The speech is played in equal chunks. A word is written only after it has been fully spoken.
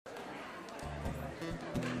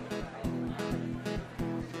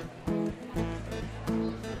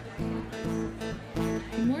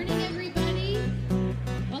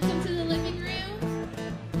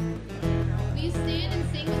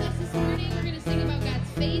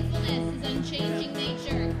unchanging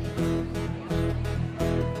nature.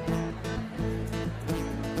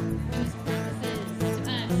 His promises to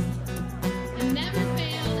us and never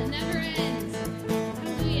fail and never ends.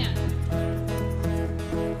 Hallelujah.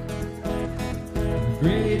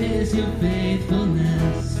 Great is your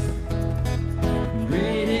faithfulness.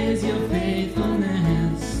 Great is your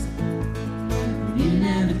faithfulness. You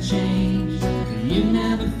never change. You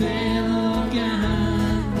never fail, oh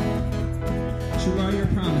God. True are your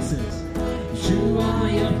promises. True are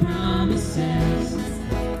your promises.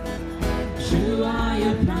 True are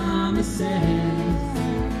your promises.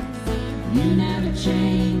 You never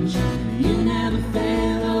change. You never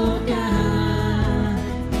fail, oh God.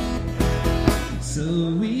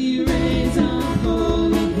 So we raise our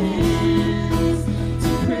holy hands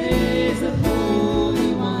to praise the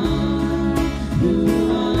Holy One who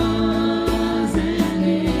was and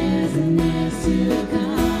is to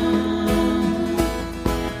come.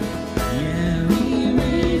 Yeah, we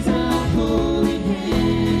raise our holy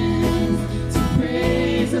hands to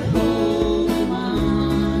praise the Holy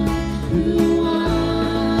One who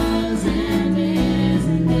was and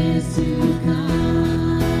is to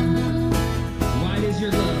come. Wide is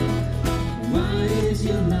your love. Wide is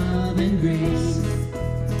your love and grace.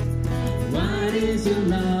 Wide is your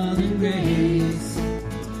love and grace.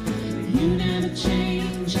 You never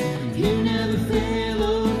change. You never fail,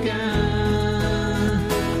 oh God.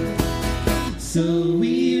 So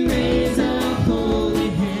we raise our holy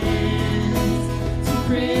hands to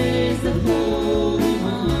praise the Holy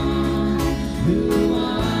One who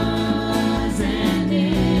was and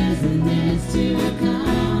is to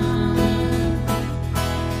come.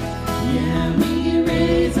 Yeah, we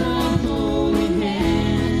raise our holy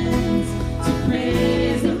hands to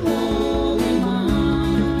praise the Holy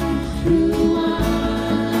One who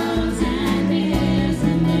was and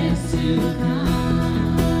is to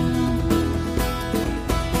come.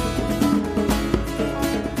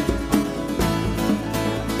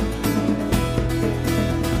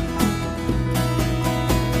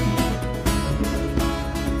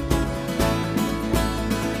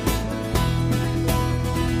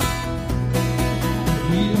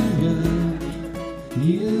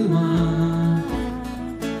 You are,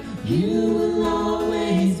 you will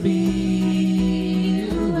always be.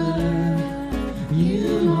 You were,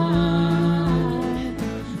 you are,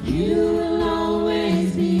 you will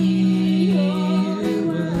always be. You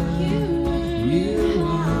were, you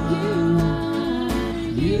are,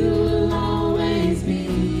 you will always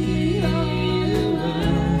be. You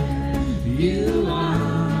were, you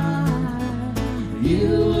are, you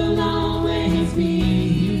will always be.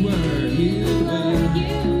 You were, you were.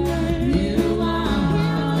 You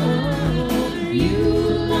are, you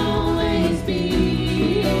will always be.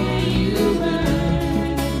 You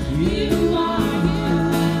were, you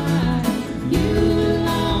are, you will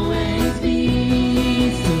always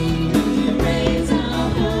be. So we raise our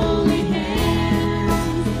holy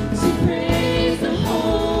hands to praise the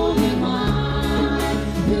Holy One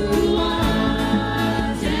who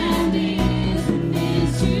was and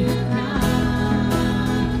is to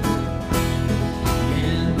come.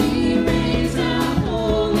 Yeah, we raise our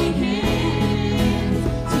holy hands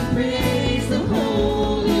to praise the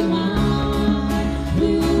Holy One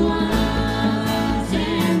who was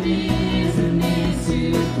and is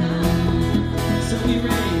to come.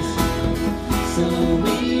 So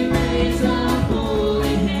we raise our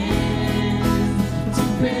holy hands to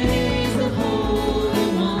praise the Holy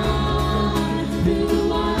One who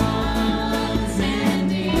was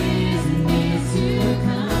and is to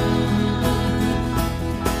come.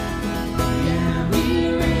 Yeah,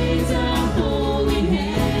 we raise our holy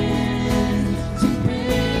hands to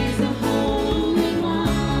praise the Holy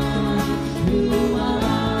One who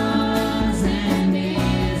was and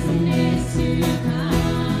is to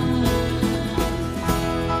come.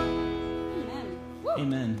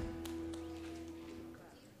 Amen.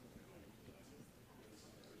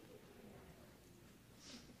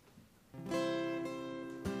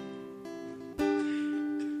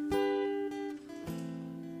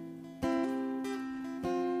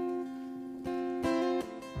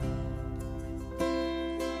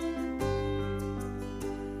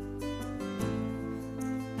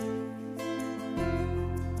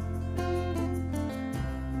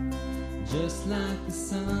 Just like the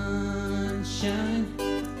sunshine,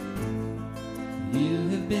 you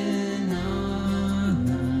have been our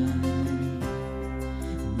light,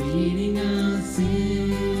 leading us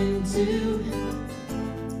into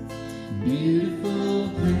beautiful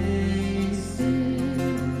places.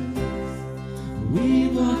 We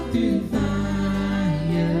walk through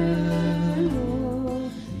fire,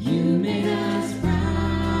 you made us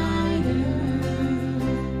brighter.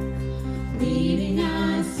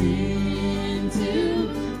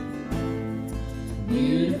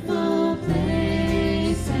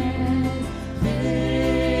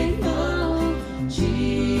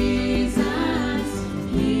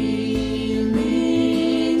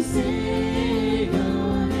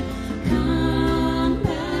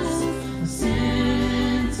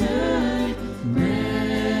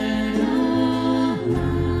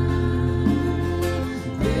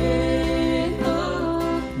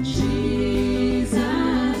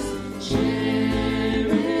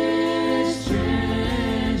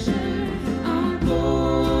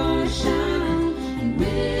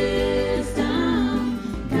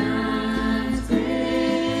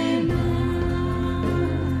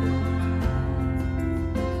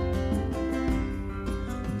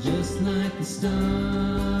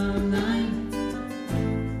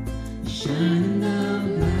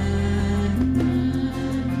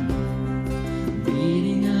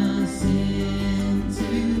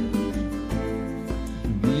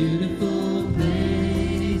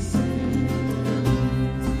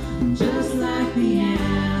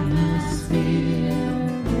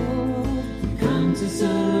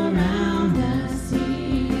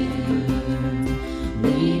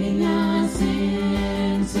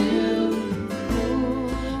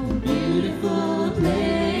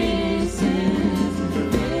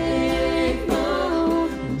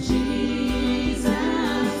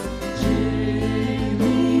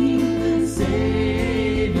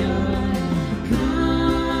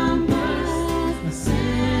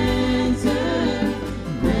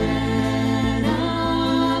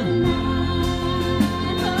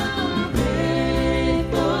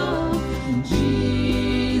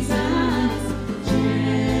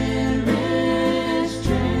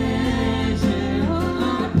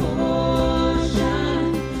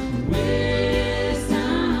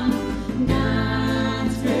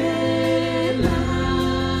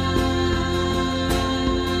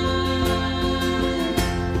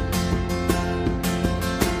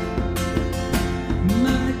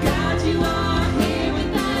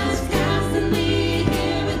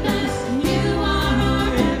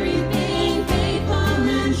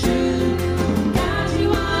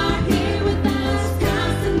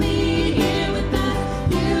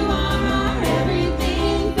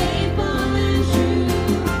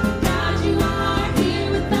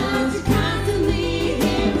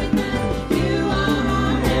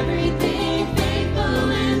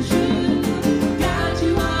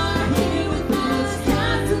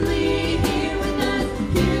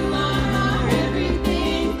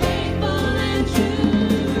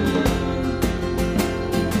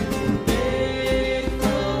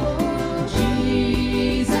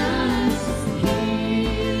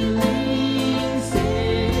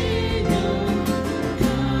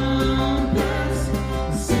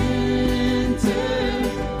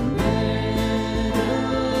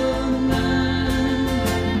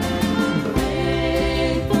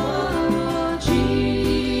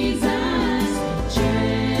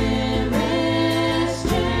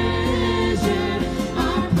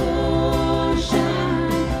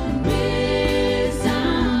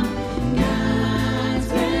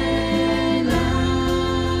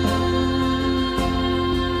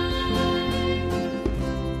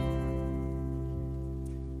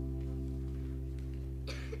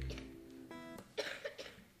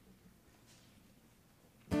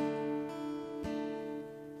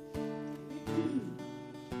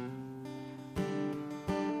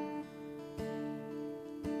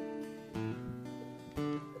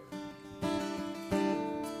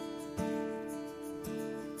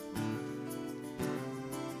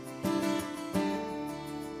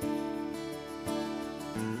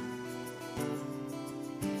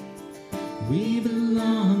 We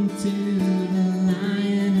belong to the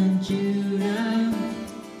Lion of Judah.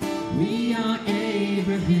 We are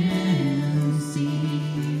Abraham's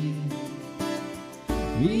seed.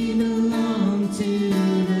 We belong to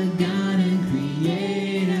the God and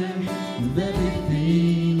Creator of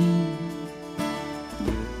everything.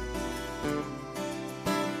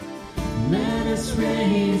 Let us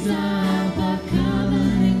raise up a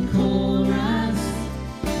covenant chorus.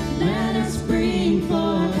 Let us bring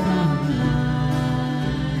forth our lives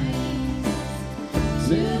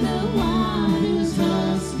to the one whose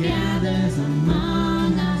host gathers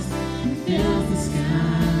among us and fills the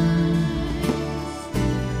skies.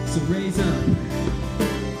 So raise up.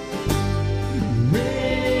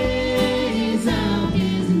 Raise up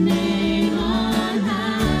his name on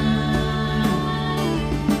high.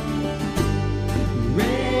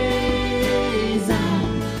 Raise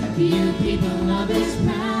up, you people of his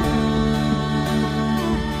pride.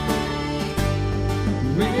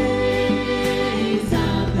 Raise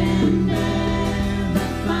up and bear the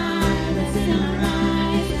fire that's in our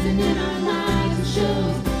eyes and in our lives. It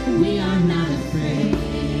shows we are not afraid.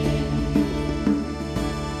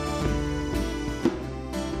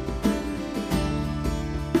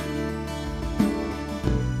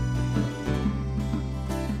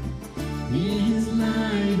 In his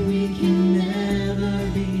light we can never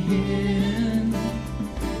be hidden.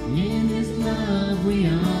 In his love we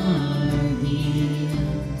are healed.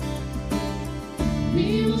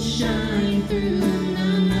 We will shine through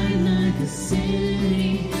the night like a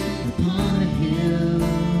city upon a hill.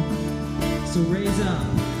 So raise up.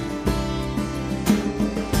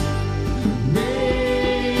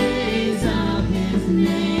 Raise up his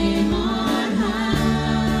name on high.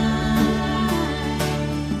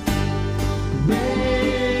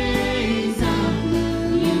 Raise up,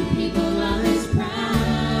 you people of his pride.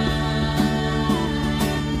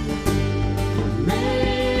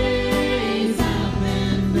 Raise up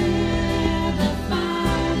and bear the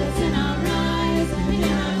fire that's in our eyes and in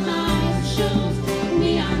our lives. It shows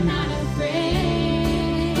we are not afraid.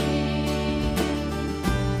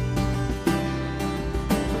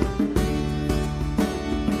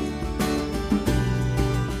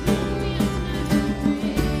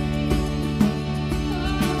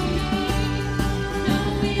 No,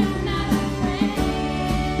 we are not afraid.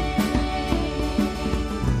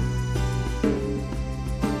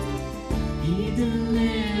 He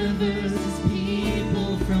delivers his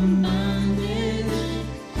people from bondage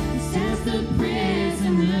and sets the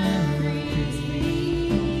prisoner free.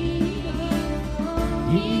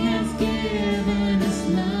 He has given us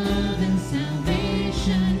love and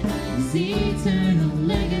salvation, his eternal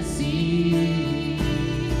legacy.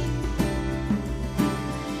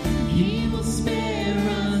 He will spare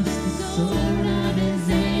us the sword of his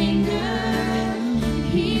anger.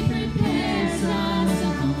 He prepares us a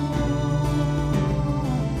home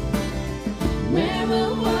where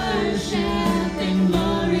we'll worship in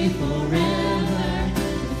glory forever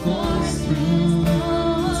before his throne.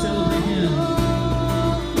 Celebrate him.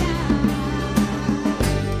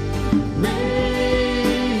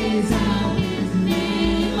 Raise up his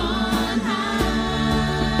name on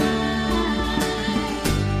high.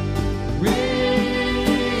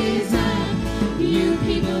 Raise up, you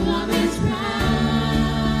people of his pride.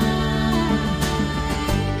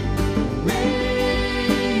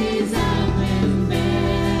 Raise up and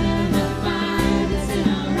bear the fire that's in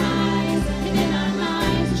our eyes and in our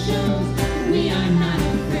lives. It shows we are not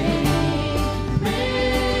afraid.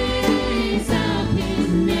 Raise up his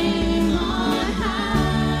name on high.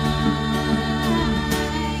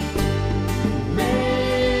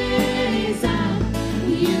 Raise up,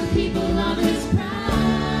 you people of his pride.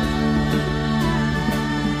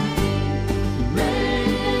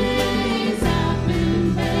 Raise up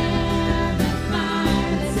and bear the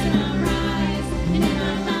fire that's in our eyes and in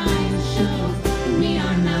our lives. It shows we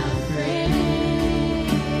are not afraid.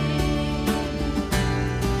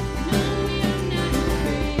 No, we are not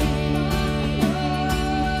afraid.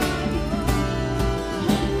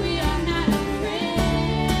 No, we are not afraid.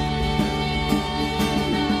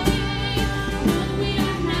 No, we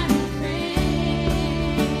are not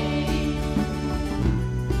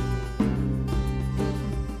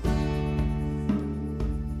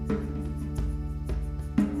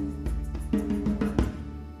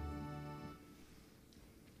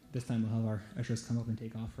This time we'll have our ushers come up and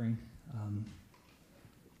take offering.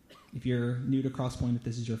 If you're new to Crosspoint, if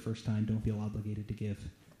this is your first time, don't feel obligated to give.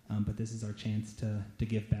 But this is our chance to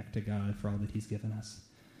give back to God for all that he's given us.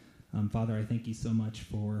 Father, I thank you so much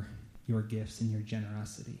for your gifts and your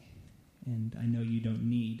generosity. And I know you don't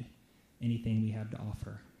need anything we have to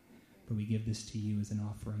offer, but we give this to you as an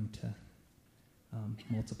offering to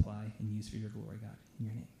multiply and use for your glory, God. In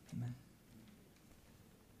your name, amen.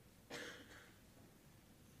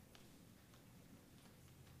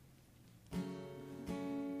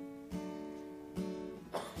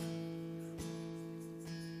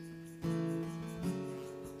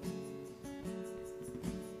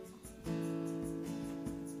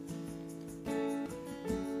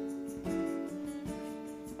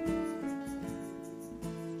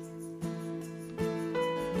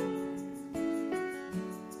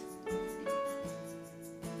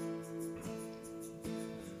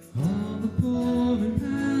 All the poor and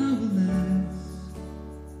powerless,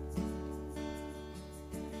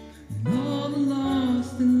 and all the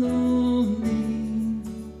lost and lonely,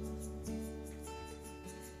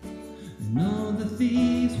 and all the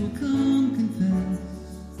thieves will come confess,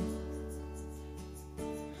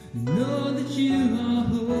 and know that you are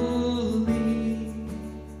holy,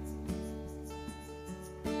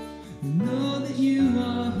 and know that you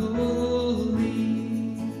are holy.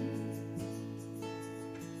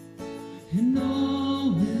 And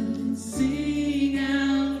all will sing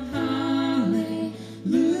out hallelujah,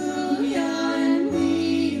 and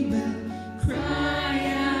we will cry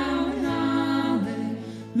out hallelujah.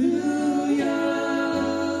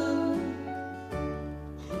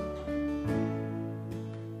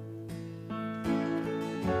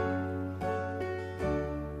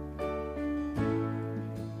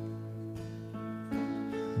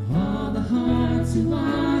 All the hearts who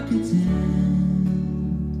are content,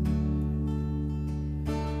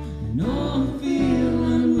 and all who feel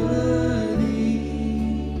unworthy,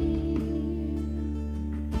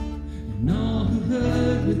 and all who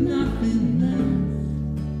heard with nothing left,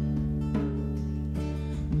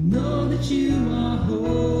 know that you are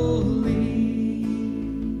holy,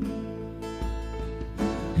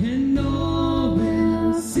 and all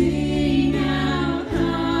will sing out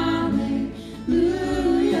hallelujah,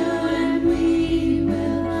 and we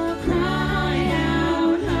will cry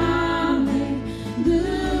out hallelujah.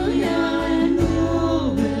 And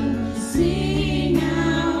all will sing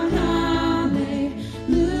out hallelujah,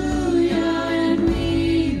 and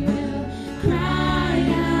we will cry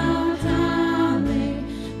out hallelujah.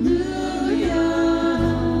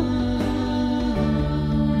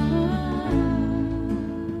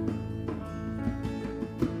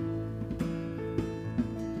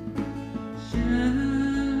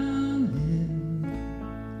 Shout it,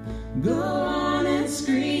 go on and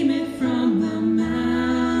scream it from the mountain.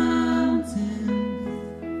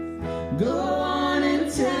 Go on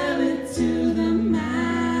and tell it to the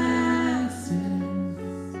masses.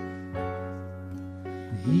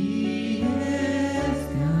 He is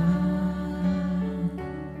God.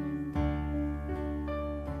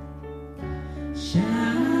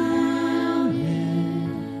 Shout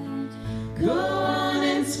it, go on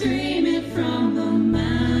and scream it from the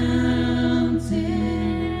mountains.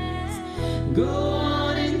 Go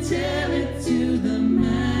on and tell it to the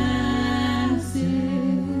masses.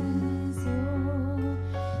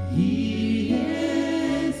 He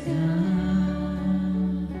is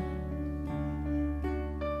God.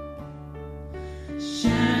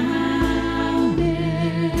 Shout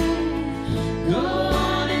it, go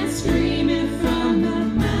on and scream it from the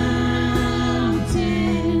mountains.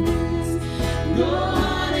 Go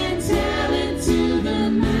on and tell it to the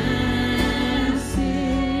masses.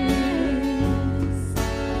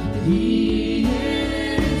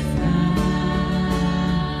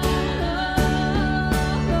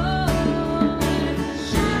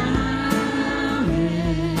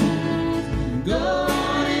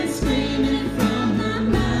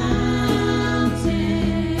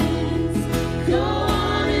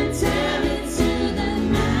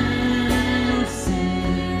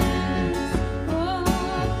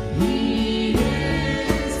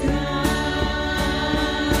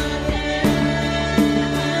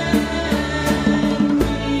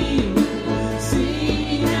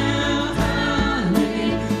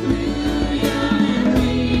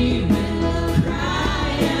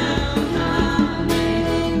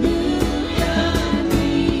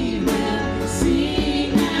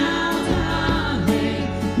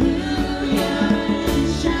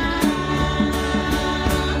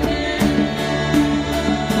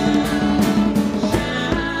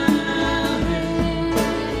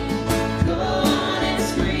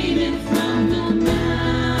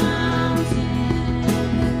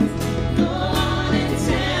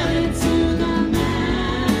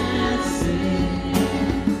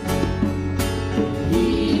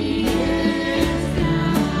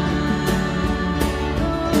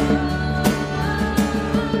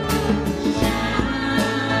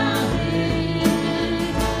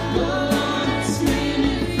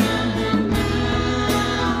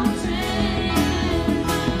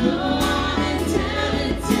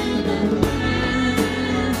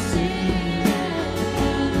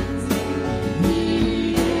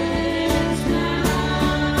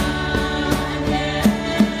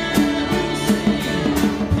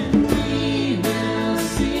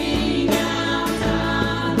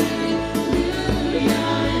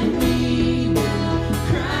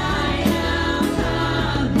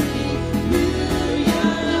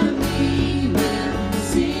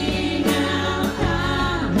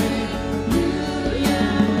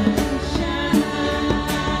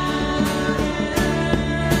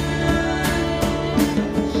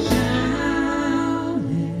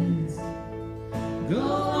 Go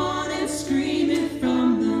on and scream it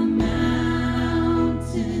from the mountains.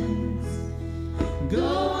 Go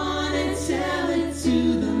on and tell it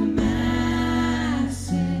to the masses.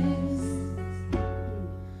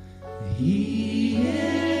 He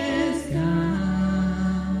is God.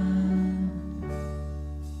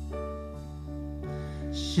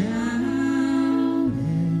 Shout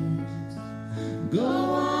it. Go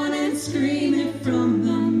on and scream it from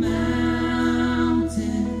the mountains.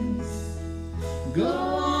 Go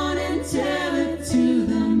on and tell it to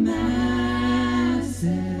the masses.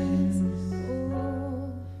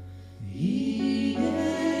 He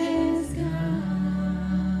is God.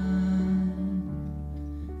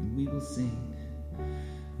 And we will sing.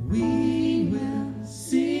 We will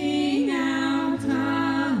sing out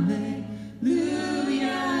hallelujah,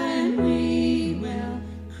 and we will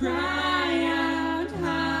cry out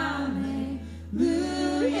hallelujah,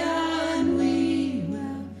 and we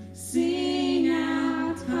will sing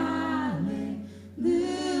out hallelujah.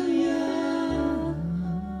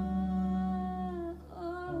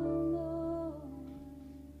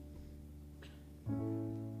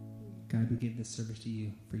 God, we give this service to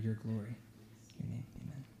you for your glory. In your name,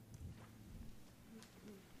 amen.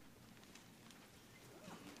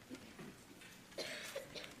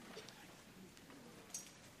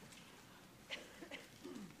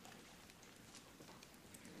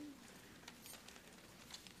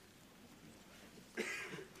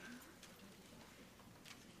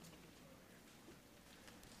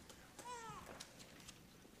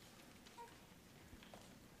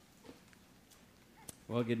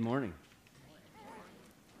 Well, good morning.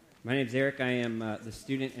 My name's Eric. I am the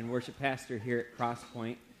student and worship pastor here at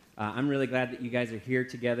Crosspoint. I'm really glad that you guys are here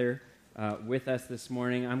together with us this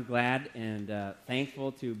morning. I'm glad and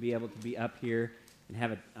thankful to be able to be up here and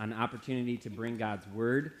have an opportunity to bring God's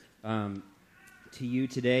Word to you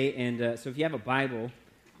today. And so if you have a Bible,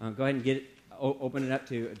 go ahead and open it up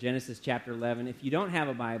to Genesis chapter 11. If you don't have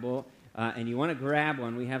a Bible and you want to grab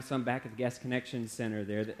one, we have some back at the Guest Connection Center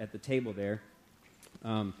there at the table there.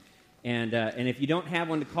 And if you don't have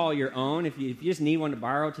one to call your own, if you just need one to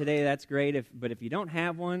borrow today, that's great. But if you don't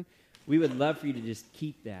have one, we would love for you to just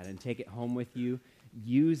keep that and take it home with you.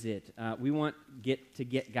 Use it. We want to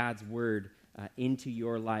get God's Word into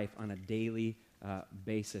your life on a daily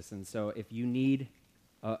basis. And so if you need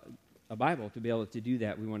a Bible to be able to do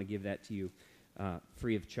that, we want to give that to you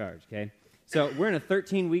free of charge, okay? So we're in a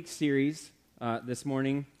 13-week series this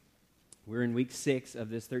morning. We're in week 6 of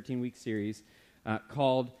this 13-week series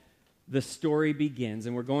called The Story Begins,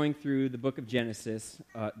 and we're going through the book of Genesis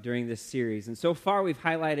during this series. And so far, we've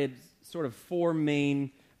highlighted sort of 4 main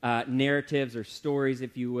narratives or stories,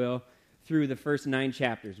 if you will, through the first 9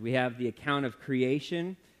 chapters. We have the account of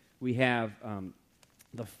creation. We have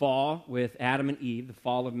the fall with Adam and Eve, the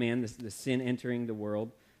fall of man, the sin entering the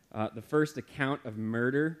world. The first account of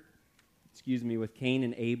murder, with Cain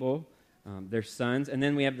and Abel, their sons. And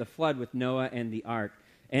then we have the flood with Noah and the ark.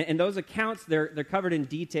 And those accounts, they're covered in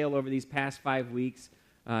detail over these past 5 weeks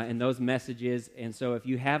in those messages. And so if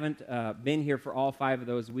you haven't been here for all 5 of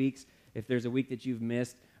those weeks, if there's a week that you've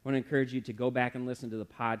missed, I want to encourage you to go back and listen to the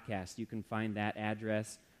podcast. You can find that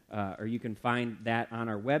address, or you can find that on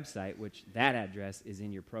our website, which that address is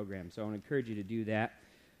in your program. So I want to encourage you to do that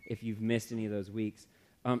if you've missed any of those weeks.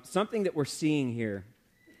 Something that we're seeing here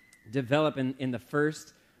develop in the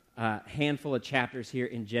first handful of chapters here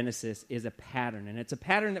in Genesis is a pattern. And it's a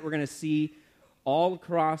pattern that we're going to see all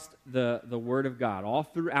across the Word of God. All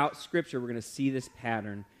throughout Scripture, we're going to see this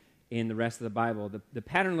pattern in the rest of the Bible. The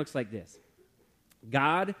pattern looks like this.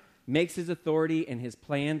 God makes his authority and his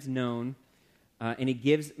plans known, and he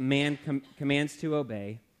gives man commands to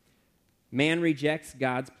obey. Man rejects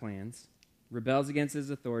God's plans, rebels against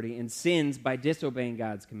his authority, and sins by disobeying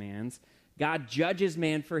God's commands. God judges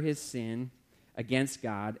man for his sin against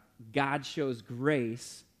God. God shows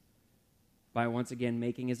grace by once again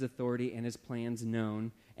making his authority and his plans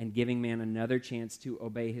known and giving man another chance to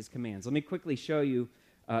obey his commands. Let me quickly show you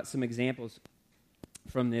some examples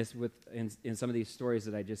from this in some of these stories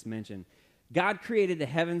that I just mentioned. God created the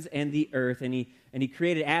heavens and the earth, and he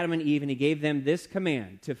created Adam and Eve, and he gave them this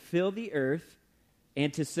command: to fill the earth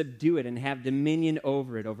and to subdue it and have dominion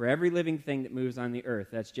over it, over every living thing that moves on the earth.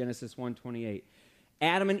 That's Genesis 1:28.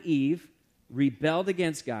 Adam and Eve rebelled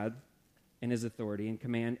against God and his authority and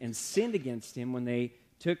command and sinned against him when they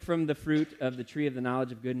took from the fruit of the tree of the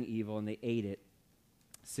knowledge of good and evil and they ate it.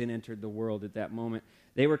 Sin entered the world at that moment.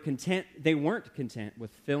 They weren't content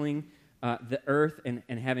with filling the earth and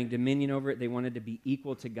having dominion over it. They wanted to be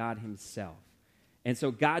equal to God himself. And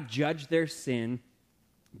so God judged their sin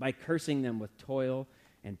by cursing them with toil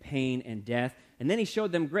and pain and death. And then he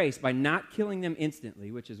showed them grace by not killing them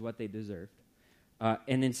instantly, which is what they deserved.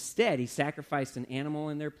 And instead, he sacrificed an animal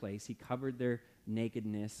in their place. He covered their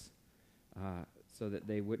nakedness so that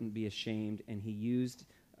they wouldn't be ashamed. And he used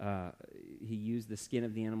the skin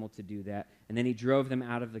of the animal to do that. And then he drove them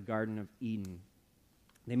out of the Garden of Eden.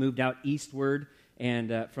 They moved out eastward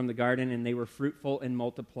and from the garden, and they were fruitful and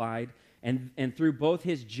multiplied. And through both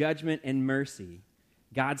his judgment and mercy,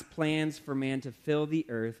 God's plans for man to fill the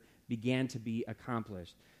earth began to be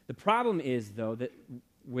accomplished. The problem is, though, that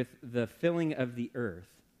with the filling of the earth,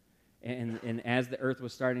 and as the earth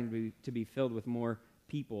was starting to be filled with more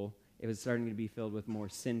people, it was starting to be filled with more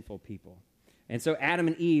sinful people. And so Adam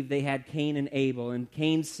and Eve, they had Cain and Abel, and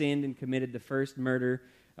Cain sinned and committed the first murder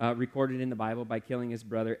recorded in the Bible by killing his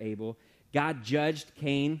brother Abel. God judged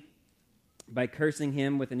Cain by cursing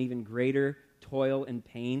him with an even greater toil and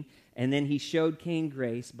pain, and then he showed Cain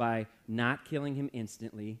grace by not killing him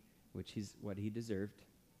instantly, which is what he deserved,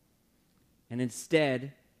 and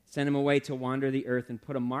instead sent him away to wander the earth and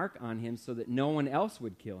put a mark on him so that no one else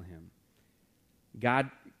would kill him.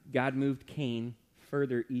 God moved Cain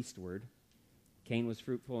further eastward. Cain was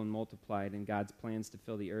fruitful and multiplied, and God's plans to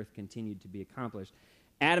fill the earth continued to be accomplished.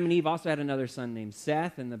 Adam and Eve also had another son named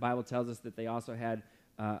Seth, and the Bible tells us that they also had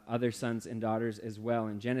other sons and daughters as well.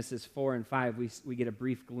 In Genesis 4 and 5, we get a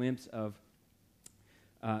brief glimpse of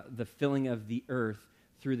the filling of the earth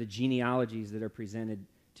through the genealogies that are presented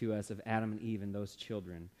to us of Adam and Eve and those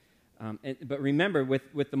children. But remember,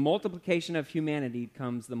 with the multiplication of humanity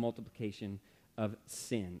comes the multiplication of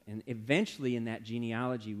sin. And eventually in that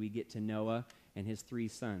genealogy, we get to Noah and his 3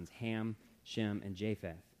 sons, Ham, Shem, and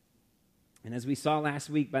Japheth. And as we saw last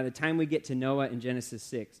week, by the time we get to Noah in Genesis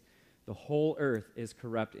 6, the whole earth is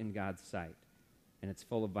corrupt in God's sight, and it's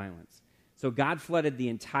full of violence. So God flooded the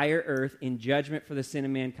entire earth in judgment for the sin of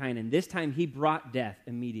mankind, and this time he brought death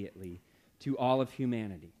immediately to all of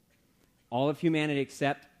humanity. All of humanity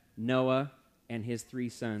except Noah and his 3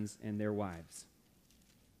 sons and their wives.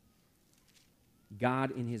 God,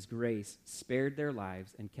 in his grace, spared their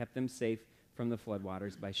lives and kept them safe from the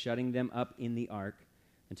floodwaters by shutting them up in the ark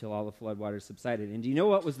until all the floodwaters subsided. And do you know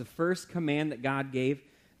what was the first command that God gave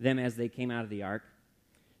them as they came out of the ark?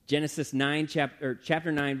 Genesis 9,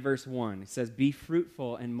 chapter 9, verse 1. It says, "Be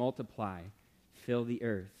fruitful and multiply, fill the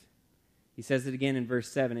earth." He says it again in verse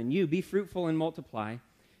 7, "And you, be fruitful and multiply,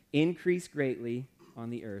 increase greatly on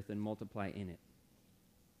the earth and multiply in it."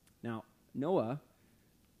 Now, Noah,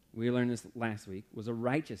 we learned this last week, was a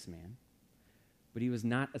righteous man, but he was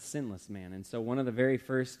not a sinless man. And so one of the very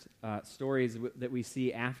first stories that we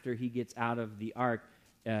see after he gets out of the ark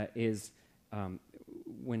is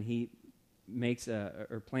when he makes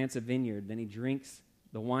or plants a vineyard. Then he drinks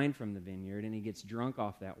the wine from the vineyard, and he gets drunk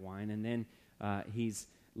off that wine, and then he's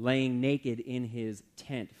laying naked in his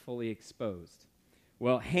tent, fully exposed.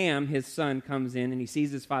 Well, Ham, his son, comes in, and he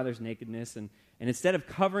sees his father's nakedness, and instead of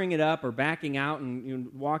covering it up or backing out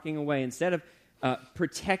and walking away, instead of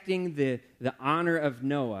protecting the honor of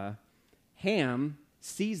Noah, Ham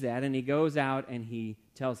sees that, and he goes out and he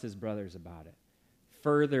tells his brothers about it,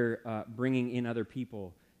 further bringing in other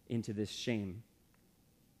people into this shame.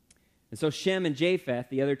 And so Shem and Japheth,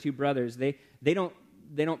 the other 2 brothers, they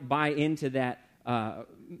don't buy into that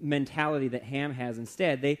mentality that Ham has.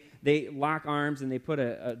 Instead, they lock arms and they put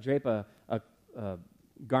drape a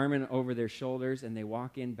garment over their shoulders, and they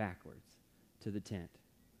walk in backwards to the tent,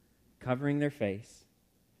 covering their face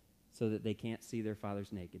so that they can't see their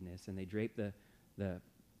father's nakedness, and they drape the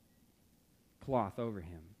cloth over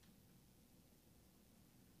him.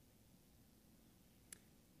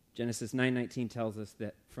 Genesis 9:19 tells us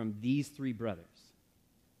that from these 3 brothers,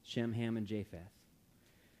 Shem, Ham, and Japheth,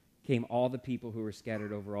 came all the people who were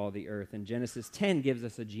scattered over all the earth. And Genesis 10 gives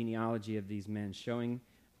us a genealogy of these men, showing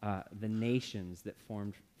the nations that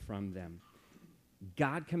formed from them.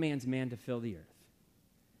 God commands man to fill the earth.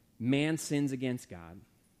 Man sins against God.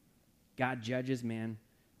 God judges man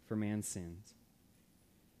for man's sins.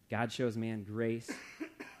 God shows man grace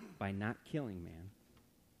by not killing man,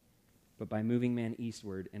 but by moving man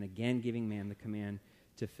eastward and again giving man the command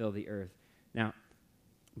to fill the earth. Now,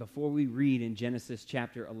 before we read in Genesis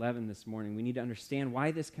chapter 11 this morning, we need to understand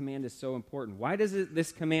why this command is so important. Why does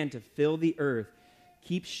this command to fill the earth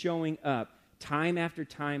keep showing up time after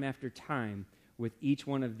time after time with each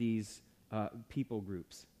one of these people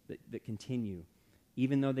groups that continue,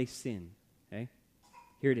 even though they sin? Okay?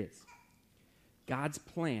 Here it is. God's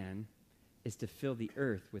plan is to fill the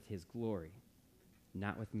earth with his glory,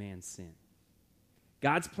 not with man's sin.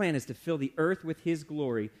 God's plan is to fill the earth with his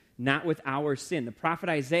glory, not with our sin. The prophet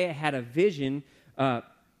Isaiah had a vision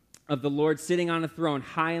of the Lord sitting on a throne,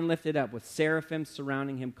 high and lifted up, with seraphim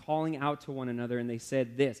surrounding him, calling out to one another, and they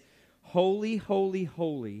said this, Holy, holy,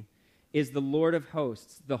 holy is the Lord of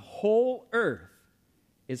hosts. The whole earth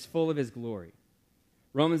is full of his glory.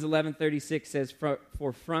 Romans 11:36 says,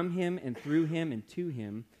 For from him and through him and to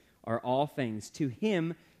him are all things. To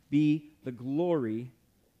him be the glory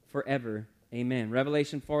forever. Amen.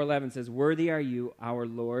 Revelation 4:11 says, Worthy are you, our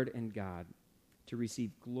Lord and God, to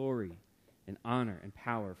receive glory and honor and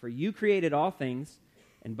power. For you created all things,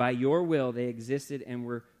 and by your will they existed and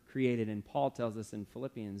were created. And Paul tells us in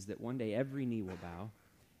Philippians that one day every knee will bow,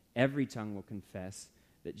 every tongue will confess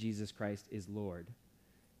that Jesus Christ is Lord,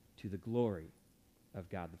 to the glory of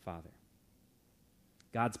God the Father.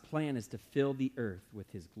 God's plan is to fill the earth with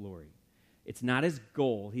his glory. It's not his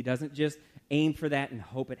goal. He doesn't just aim for that and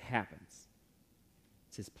hope it happens.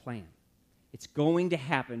 It's his plan. It's going to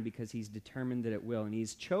happen because he's determined that it will. And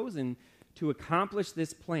he's chosen to accomplish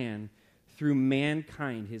this plan through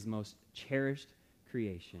mankind, his most cherished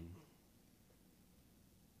creation.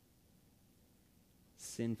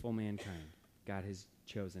 Sinful mankind. God has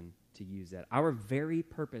chosen to use that. Our very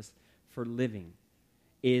purpose for living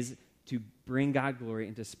is to bring God glory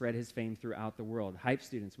and to spread his fame throughout the world. Hype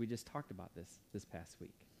students, we just talked about this past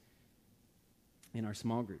week in our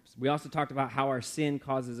small groups. We also talked about how our sin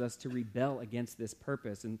causes us to rebel against this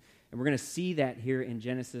purpose, and we're going to see that here in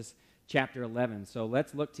Genesis chapter 11. So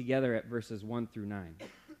let's look together at verses 1 through 9.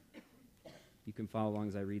 You can follow along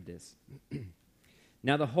as I read this.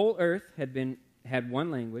 Now the whole earth had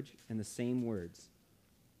one language and the same words.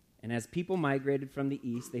 And as people migrated from the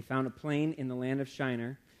east, they found a plain in the land of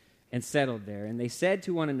Shinar and settled there. And they said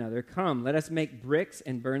to one another, Come, let us make bricks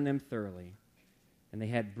and burn them thoroughly. And they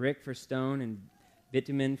had brick for stone and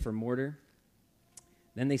bitumen for mortar.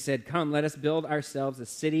 Then they said, Come, let us build ourselves a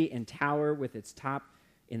city and tower with its top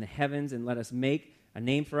in the heavens, and let us make a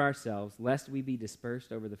name for ourselves, lest we be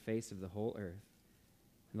dispersed over the face of the whole earth.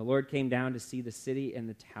 And the Lord came down to see the city and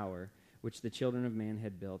the tower, which the children of man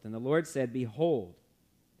had built. And the Lord said, Behold,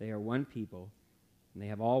 they are one people, and they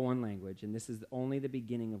have all one language, and this is only the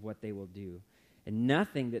beginning of what they will do. And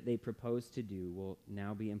nothing that they propose to do will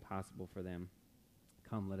now be impossible for them.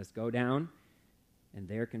 Come, let us go down, and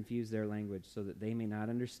there confuse their language, so that they may not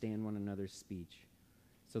understand one another's speech.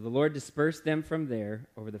 So the Lord dispersed them from there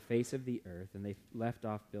over the face of the earth, and they left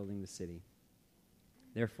off building the city.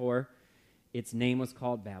 Therefore, its name was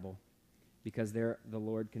called Babel, because there the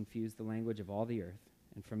Lord confused the language of all the earth.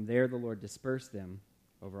 And from there the Lord dispersed them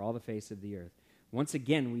over all the face of the earth. Once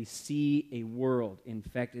again, we see a world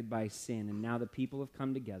infected by sin, and now the people have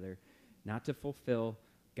come together not to fulfill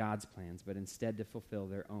God's plans, but instead to fulfill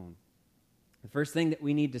their own. The first thing that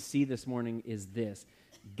we need to see this morning is this.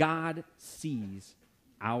 God sees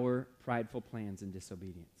our prideful plans and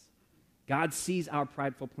disobedience. God sees our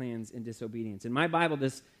prideful plans and disobedience. In my Bible,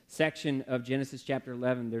 this section of Genesis chapter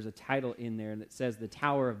 11, there's a title in there that says the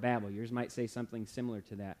Tower of Babel. Yours might say something similar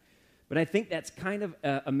to that. But I think that's kind of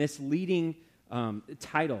a misleading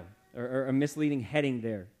title or a misleading heading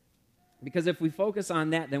there. Because if we focus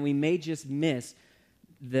on that, then we may just miss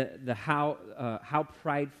the how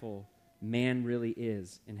prideful man really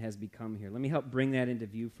is and has become here. Let me help bring that into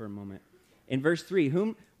view for a moment. In verse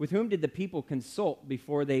 3, with whom did the people consult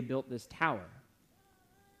before they built this tower?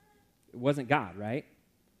 It wasn't God, right?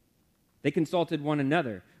 They consulted one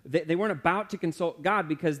another. They weren't about to consult God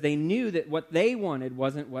because they knew that what they wanted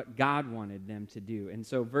wasn't what God wanted them to do. And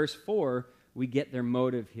so verse 4, we get their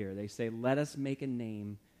motive here. They say, let us make a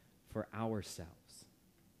name for ourselves.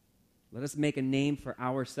 Let us make a name for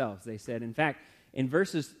ourselves, they said. In fact, in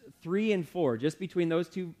verses 3 and 4, just between those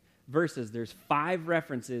two verses, there's 5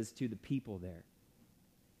 references to the people there.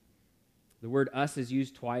 The word us is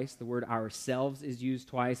used twice, the word ourselves is used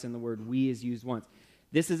twice, and the word we is used once.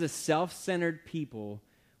 This is a self-centered people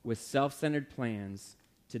with self-centered plans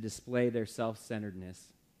to display their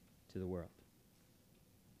self-centeredness to the world.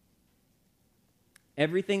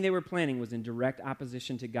 Everything they were planning was in direct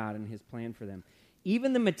opposition to God and his plan for them.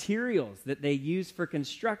 Even the materials that they used for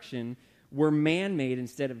construction were man-made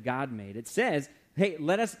instead of God-made. It says, hey,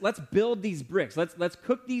 let's build these bricks. Let's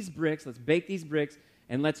cook these bricks, let's bake these bricks,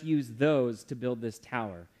 and let's use those to build this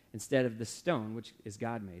tower instead of the stone, which is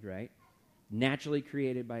God-made, right? Naturally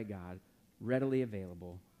created by God, readily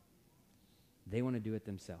available. They want to do it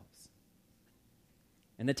themselves.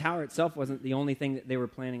 And the tower itself wasn't the only thing that they were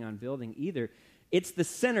planning on building either. It's the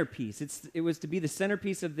centerpiece. It was to be the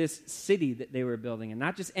centerpiece of this city that they were building. And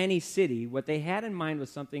not just any city. What they had in mind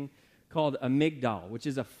was something called a Migdal, which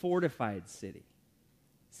is a fortified city.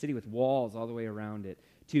 A city with walls all the way around it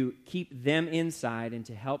to keep them inside and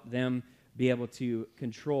to help them be able to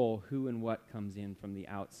control who and what comes in from the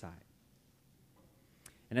outside.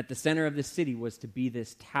 And at the center of the city was to be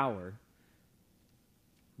this tower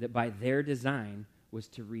that by their design was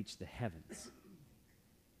to reach the heavens.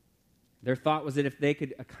 Their thought was that if they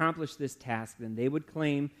could accomplish this task, then they would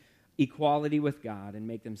claim equality with God and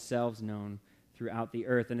make themselves known throughout the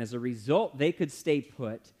earth. And as a result, they could stay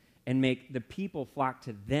put and make the people flock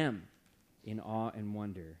to them in awe and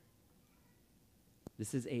wonder.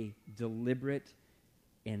 This is a deliberate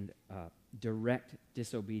and direct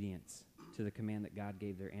disobedience to the command that God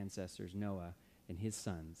gave their ancestors, Noah and his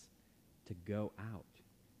sons, to go out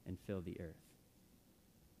and fill the earth.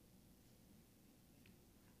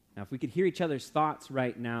 Now, if we could hear each other's thoughts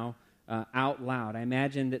right now out loud, I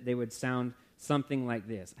imagine that they would sound something like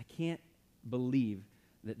this. I can't believe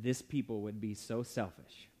that this people would be so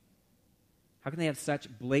selfish. How can they have such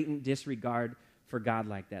blatant disregard for God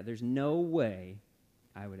like that? There's no way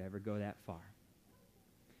I would ever go that far.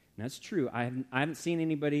 And that's true. I haven't seen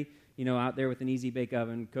anybody, out there with an easy bake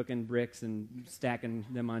oven cooking bricks and stacking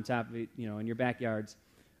them on top of it, in your backyards.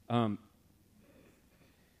 But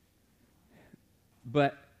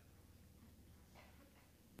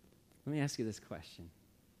let me ask you this question.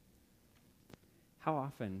 How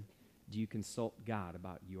often do you consult God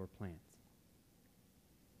about your plans?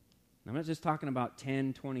 I'm not just talking about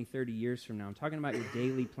 10, 20, 30 years from now. I'm talking about your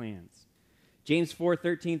daily plans. James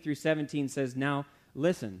 4:13 through 17 says, "Now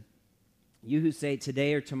listen, you who say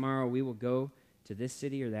today or tomorrow we will go to this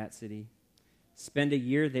city or that city, spend a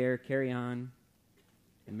year there, carry on,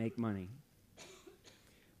 and make money.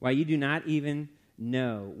 Why, you do not even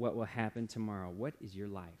know what will happen tomorrow. What is your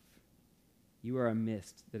life? You are a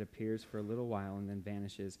mist that appears for a little while and then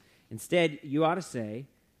vanishes. Instead, you ought to say,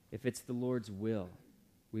 if it's the Lord's will,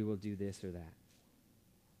 we will do this or that.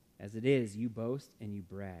 As it is, you boast and you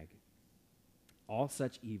brag. All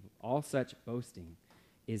such boasting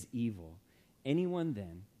is evil. Anyone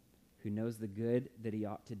then who knows the good that he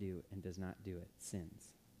ought to do and does not do it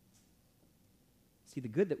sins." See, the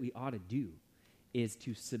good that we ought to do is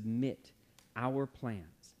to submit our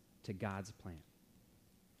plans to God's plan.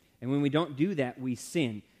 And when we don't do that, we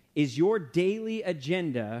sin. Is your daily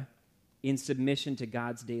agenda in submission to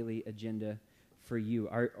God's daily agenda for you?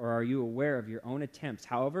 Or are you aware of your own attempts,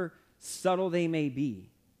 however subtle they may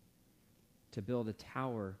be, to build a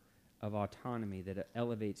tower of autonomy that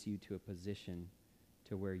elevates you to a position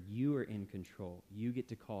to where you are in control? You get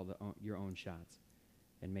to call your own shots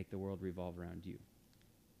and make the world revolve around you.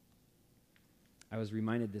 I was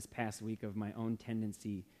reminded this past week of my own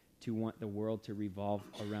tendency to want the world to revolve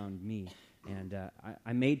around me. And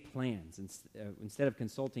I made plans. Instead of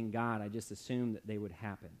consulting God, I just assumed that they would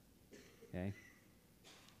happen. Okay?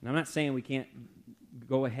 And I'm not saying we can't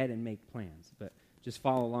go ahead and make plans, but just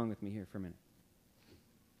follow along with me here for a minute.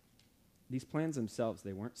 These plans themselves,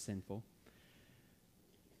 they weren't sinful.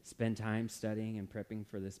 Spend time studying and prepping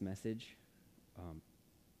for this message.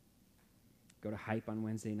 Go to Hype on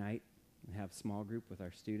Wednesday night and have small group with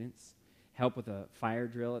our students. Help with a fire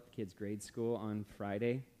drill at the kids' grade school on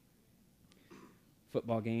Friday.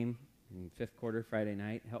 Football game in fifth quarter Friday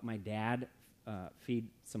night. Help my dad feed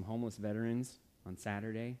some homeless veterans on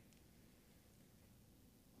Saturday.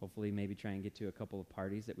 Hopefully maybe try and get to a couple of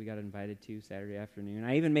parties that we got invited to Saturday afternoon.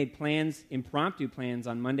 I even made plans, impromptu plans,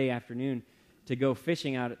 on Monday afternoon to go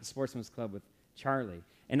fishing out at the Sportsman's Club with Charlie.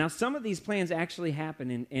 And now some of these plans actually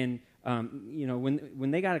happened, and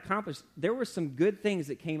when they got accomplished, there were some good things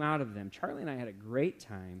that came out of them. Charlie and I had a great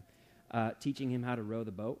time teaching him how to row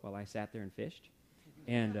the boat while I sat there and fished.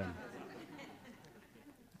 And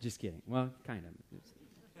just kidding. Well, kind of.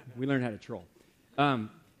 We learned how to troll.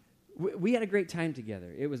 We had a great time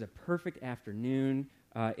together. It was a perfect afternoon.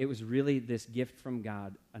 It was really this gift from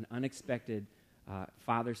God, an unexpected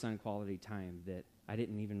father-son quality time that I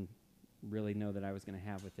didn't even really know that I was going to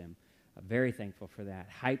have with him. Very thankful for that.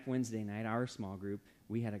 Hype Wednesday night, our small group,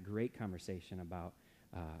 we had a great conversation about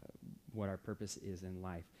what our purpose is in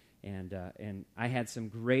life. And I had some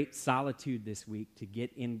great solitude this week to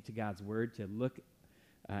get into God's Word, to look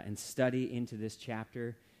and study into this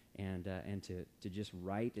chapter, and to just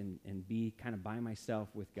write and be kind of by myself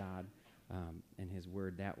with God and His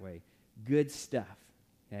Word that way. Good stuff,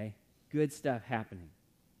 okay? Good stuff happening.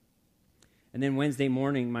 And then Wednesday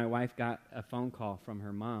morning, my wife got a phone call from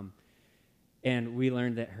her mom, and we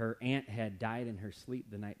learned that her aunt had died in her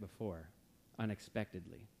sleep the night before,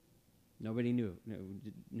 unexpectedly. Nobody knew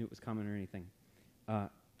it was coming or anything. And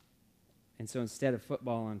so instead of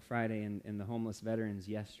football on Friday and the homeless veterans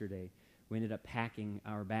yesterday, we ended up packing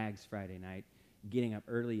our bags Friday night, getting up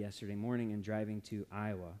early yesterday morning and driving to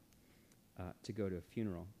Iowa to go to a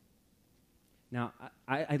funeral. Now,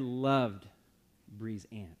 I loved Bree's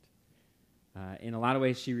aunt. In a lot of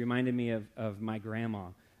ways, she reminded me of my grandma.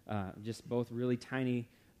 Just both really tiny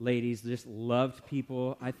ladies, just loved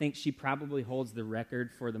people. I think she probably holds the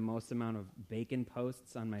record for the most amount of bacon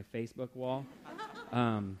posts on my Facebook wall.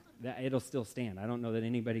 It'll still stand. I don't know that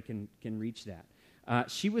anybody can reach that.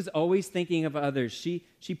 She was always thinking of others.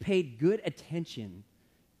 She paid good attention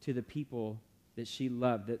to the people that she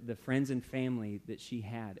loved, the friends and family that she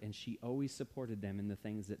had, and she always supported them in the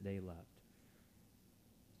things that they loved.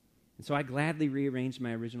 And so I gladly rearranged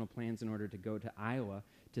my original plans in order to go to Iowa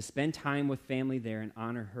to spend time with family there and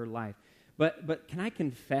honor her life. But can I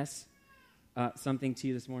confess something to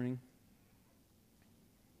you this morning?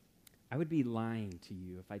 I would be lying to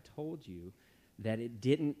you if I told you that it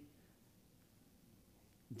didn't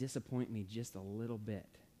disappoint me just a little bit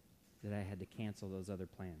that I had to cancel those other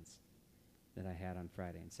plans that I had on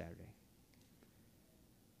Friday and Saturday.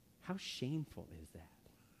 How shameful is that?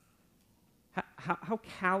 How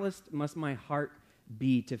calloused must my heart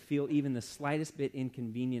be to feel even the slightest bit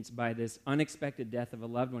inconvenienced by this unexpected death of a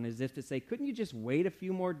loved one, as if to say, couldn't you just wait a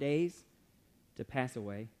few more days to pass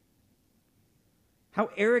away? How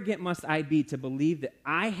arrogant must I be to believe that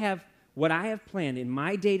what I have planned in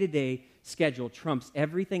my day-to-day schedule trumps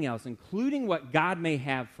everything else, including what God may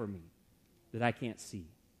have for me that I can't see?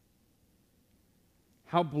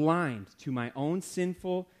 How blind to my own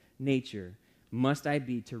sinful nature must I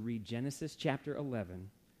be to read Genesis chapter 11,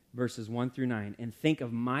 verses 1 through 9, and think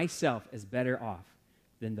of myself as better off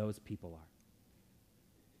than those people are?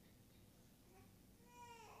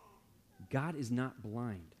 God is not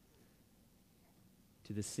blind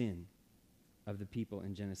to the sin of the people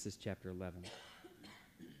in Genesis chapter 11.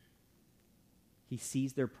 He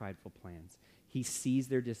sees their prideful plans. He sees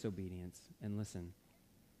their disobedience. And listen,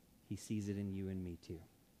 he sees it in you and me too.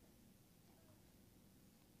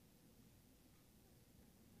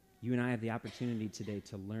 You and I have the opportunity today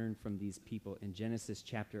to learn from these people in Genesis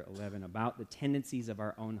chapter 11 about the tendencies of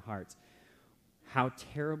our own hearts. How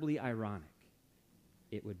terribly ironic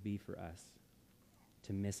it would be for us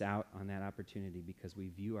to miss out on that opportunity because we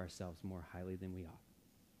view ourselves more highly than we ought.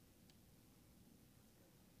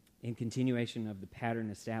 In continuation of the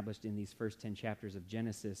pattern established in these first 10 chapters of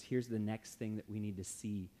Genesis, here's the next thing that we need to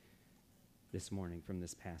see this morning from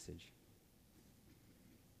this passage.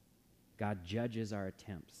 God judges our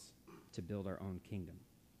attempts to build our own kingdom.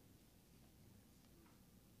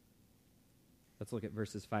 Let's look at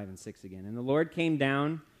verses 5 and 6 again. And the Lord came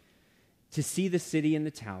down to see the city and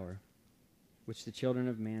the tower, which the children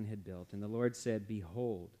of man had built. And the Lord said,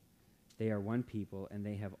 behold, they are one people, and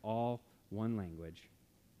they have all one language.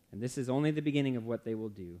 And this is only the beginning of what they will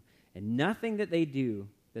do. And nothing that they do,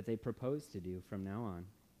 that they propose to do from now on,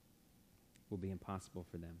 will be impossible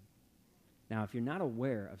for them. Now, if you're not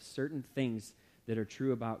aware of certain things that are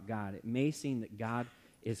true about God, it may seem that God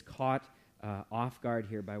is caught off guard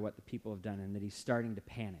here by what the people have done and that he's starting to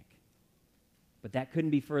panic. But that couldn't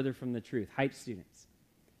be further from the truth. Hype students,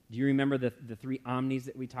 do you remember the three omnis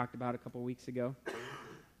that we talked about a couple weeks ago?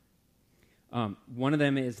 One of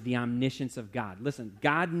them is the omniscience of God. Listen,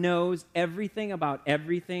 God knows everything about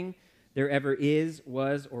everything there ever is,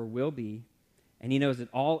 was, or will be. And he knows it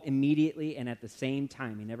all immediately and at the same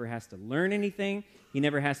time. He never has to learn anything. He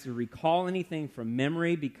never has to recall anything from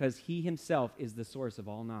memory because he himself is the source of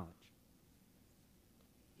all knowledge.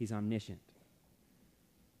 He's omniscient.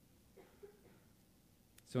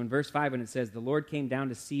 So in verse 5, when it says, the Lord came down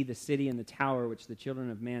to see the city and the tower which the children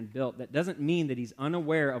of man built, that doesn't mean that he's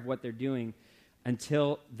unaware of what they're doing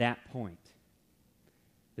until that point.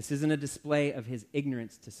 This isn't a display of his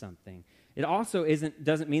ignorance to something. It also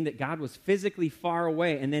doesn't mean that God was physically far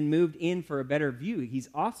away and then moved in for a better view. He's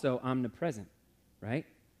also omnipresent, right?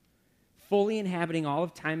 Fully inhabiting all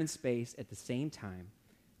of time and space at the same time,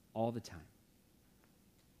 all the time.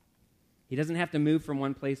 He doesn't have to move from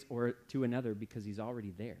one place or to another because he's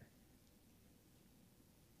already there.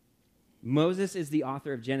 Moses is the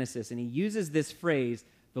author of Genesis, and he uses this phrase,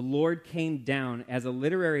 the Lord came down, as a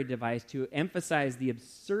literary device to emphasize the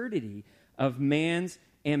absurdity of man's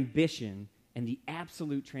ambition and the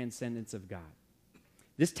absolute transcendence of God.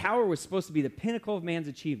 This tower was supposed to be the pinnacle of man's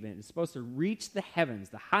achievement. It's supposed to reach the heavens,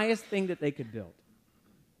 the highest thing that they could build.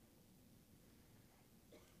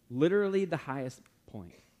 Literally the highest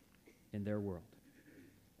point in their world.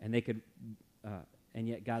 And they could, and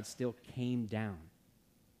yet God still came down,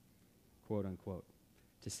 quote unquote,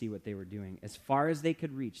 to see what they were doing. As far as they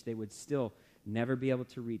could reach, they would still never be able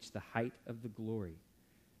to reach the height of the glory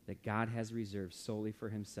that God has reserved solely for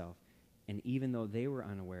himself. And even though they were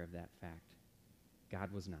unaware of that fact,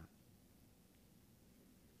 God was not.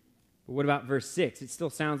 But what about verse 6? It still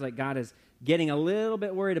sounds like God is getting a little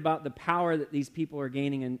bit worried about the power that these people are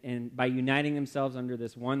gaining and by uniting themselves under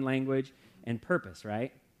this one language and purpose,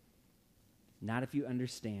 right? Not if you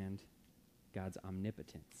understand God's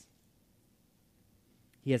omnipotence.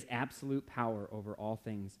 He has absolute power over all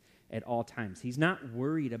things at all times. He's not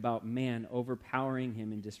worried about man overpowering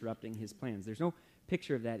him and disrupting his plans. There's no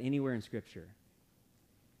picture of that anywhere in Scripture.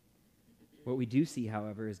 What we do see,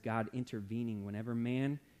 however, is God intervening whenever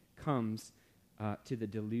man comes to the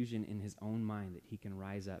delusion in his own mind that he can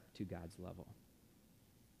rise up to God's level.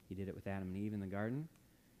 He did it with Adam and Eve in the garden.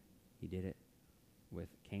 He did it with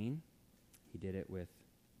Cain. He did it with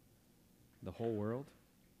the whole world,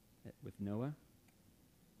 with Noah.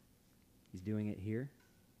 He's doing it here.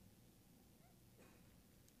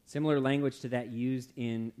 Similar language to that used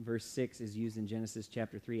in verse 6 is used in Genesis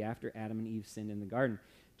chapter 3 after Adam and Eve sinned in the garden.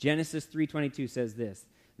 Genesis 3:22 says this,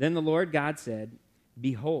 "Then the Lord God said,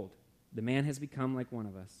 'Behold, the man has become like one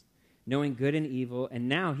of us, knowing good and evil, and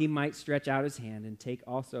now he might stretch out his hand and take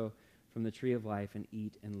also from the tree of life and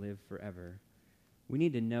eat and live forever.'" We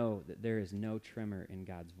need to know that there is no tremor in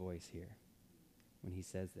God's voice here when he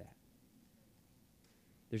says that.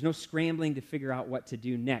 There's no scrambling to figure out what to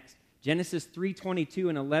do next. Genesis 3:22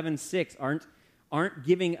 and 11:6 aren't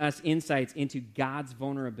giving us insights into God's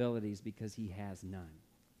vulnerabilities because he has none.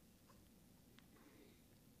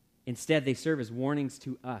 Instead, they serve as warnings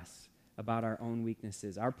to us about our own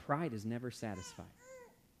weaknesses. Our pride is never satisfied.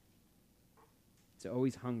 It's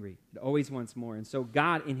always hungry. It always wants more. And so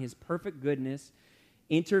God, in his perfect goodness,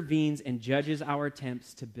 intervenes and judges our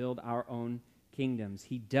attempts to build our own kingdoms.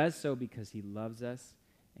 He does so because he loves us,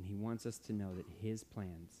 and he wants us to know that his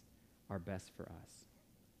plans are best for us.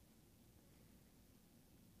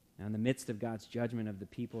 Now, in the midst of God's judgment of the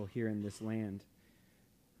people here in this land,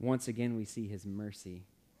 once again we see his mercy.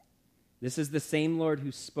 This is the same Lord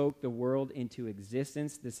who spoke the world into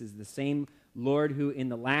existence. This is the same Lord who, in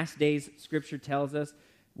the last days, Scripture tells us,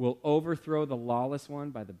 will overthrow the lawless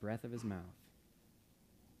one by the breath of his mouth.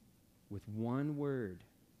 With one word,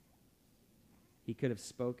 he could have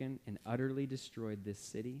spoken and utterly destroyed this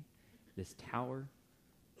city, this tower,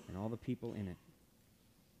 and all the people in it.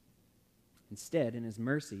 Instead, in his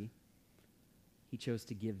mercy, he chose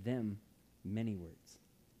to give them many words.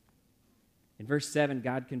 In verse 7,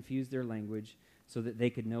 God confused their language so that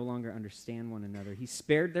they could no longer understand one another. He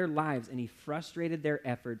spared their lives and he frustrated their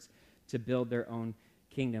efforts to build their own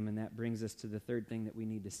kingdom. And that brings us to the third thing that we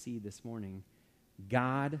need to see this morning.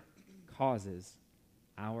 God causes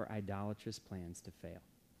our idolatrous plans to fail.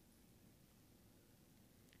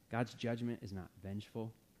 God's judgment is not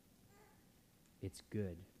vengeful. It's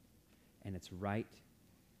good. And it's right.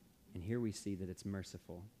 And here we see that it's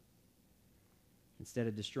merciful. Instead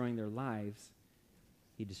of destroying their lives,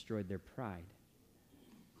 he destroyed their pride.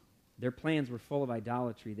 Their plans were full of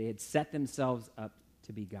idolatry. They had set themselves up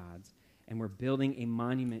to be gods and were building a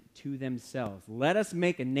monument to themselves. Let us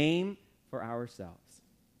make a name for ourselves.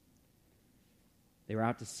 They were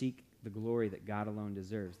out to seek the glory that God alone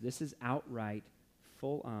deserves. This is outright,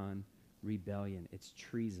 full-on rebellion. It's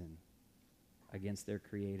treason against their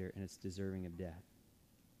Creator, and it's deserving of death.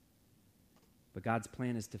 But God's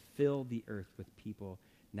plan is to fill the earth with people,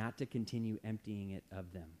 not to continue emptying it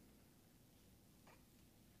of them.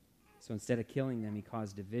 So instead of killing them, he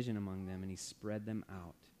caused division among them, and he spread them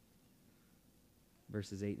out.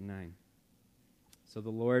 Verses 8 and 9. So the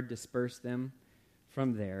Lord dispersed them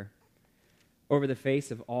from there over the face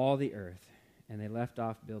of all the earth, and they left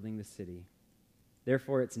off building the city.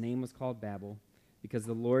 Therefore its name was called Babel, because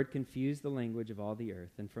the Lord confused the language of all the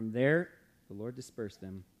earth. And from there the Lord dispersed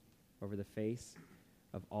them over the face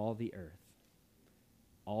of all the earth.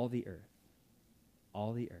 All the earth.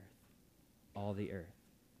 All the earth. All the earth.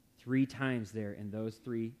 3 times there in those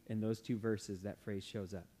 2 verses that phrase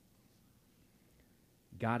shows up.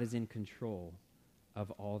 God is in control of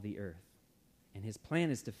all the earth. And his plan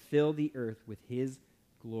is to fill the earth with his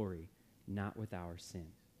glory, not with our sin.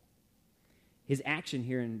 His action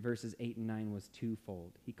here in verses 8 and 9 was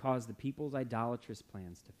twofold. He caused the people's idolatrous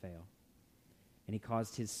plans to fail. And he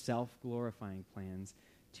caused his self-glorifying plans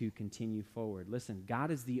to continue forward. Listen,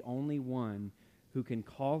 God is the only one who can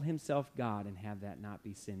call himself God and have that not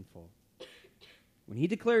be sinful. When he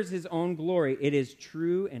declares his own glory, it is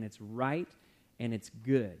true and it's right and it's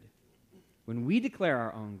good. When we declare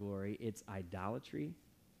our own glory, it's idolatry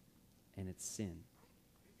and it's sin.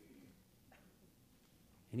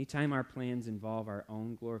 Anytime our plans involve our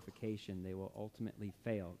own glorification, they will ultimately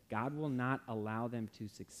fail. God will not allow them to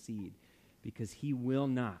succeed because he will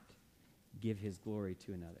not give his glory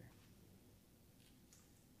to another.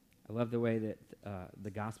 I love the way that the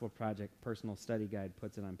Gospel Project Personal Study Guide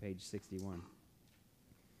puts it on page 61.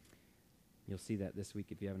 You'll see that this week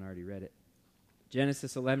if you haven't already read it.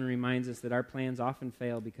 Genesis 11 reminds us that our plans often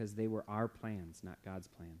fail because they were our plans, not God's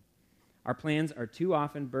plan. Our plans are too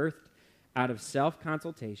often birthed out of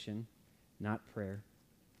self-consultation, not prayer,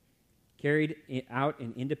 carried out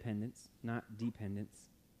in independence, not dependence,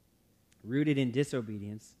 rooted in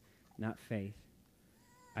disobedience, not faith,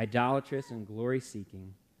 idolatrous and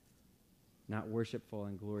glory-seeking, not worshipful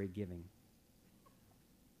and glory-giving.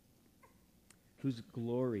 Whose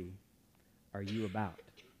glory are you about?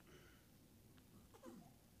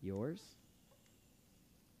 Yours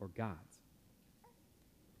or God's?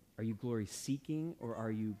 Are you glory-seeking or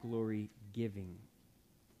are you glory-giving?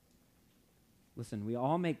 Listen, we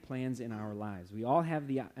all make plans in our lives. We all have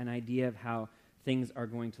an idea of how things are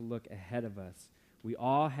going to look ahead of us. We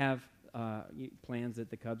all have plans that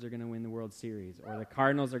the Cubs are going to win the World Series or the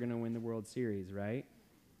Cardinals are going to win the World Series, right?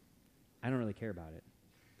 I don't really care about it.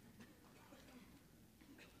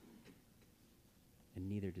 And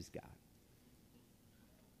neither does God.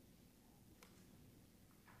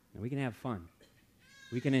 Now, we can have fun.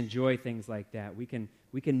 We can enjoy things like that. We can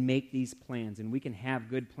make these plans, and we can have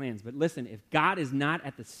good plans. But listen, if God is not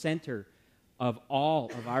at the center of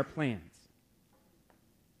all of our plans,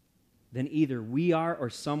 then either we are or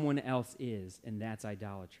someone else is, and that's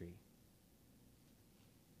idolatry.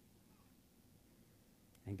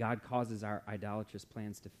 And God causes our idolatrous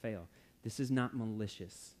plans to fail. This is not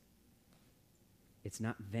malicious. It's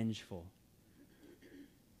not vengeful.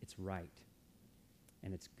 It's right.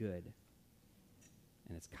 And it's good.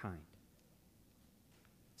 And it's kind.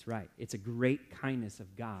 It's right. It's a great kindness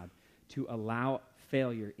of God to allow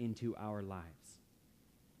failure into our lives.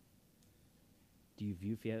 Do you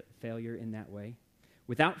view failure in that way?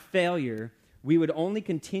 Without failure, we would only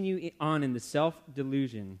continue on in the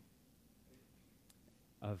self-delusion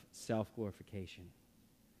of self-glorification.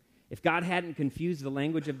 If God hadn't confused the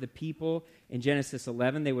language of the people in Genesis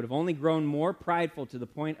 11, they would have only grown more prideful to the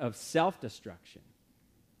point of self-destruction.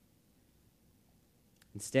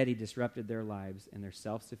 Instead, he disrupted their lives and their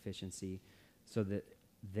self-sufficiency so that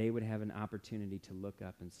they would have an opportunity to look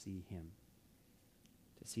up and see him,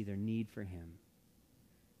 to see their need for him.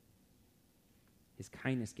 His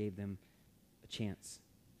kindness gave them a chance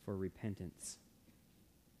for repentance.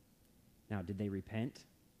 Now, did they repent?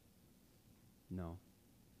 No.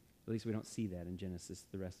 At least we don't see that in Genesis,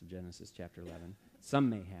 the rest of Genesis chapter 11.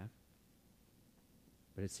 Some may have,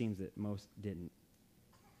 but it seems that most didn't.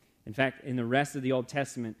 In fact, in the rest of the Old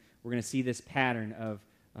Testament, we're going to see this pattern of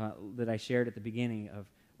that I shared at the beginning of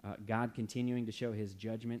God continuing to show his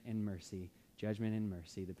judgment and mercy. Judgment and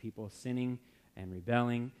mercy. The people sinning and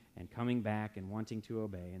rebelling and coming back and wanting to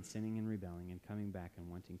obey, and sinning and rebelling and coming back and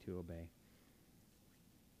wanting to obey.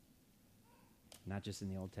 Not just in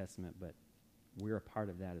the Old Testament, but we're a part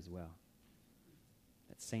of that as well.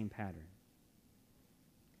 That same pattern.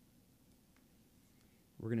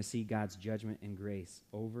 We're going to see God's judgment and grace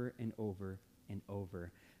over and over and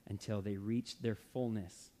over until they reach their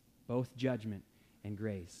fullness, both judgment and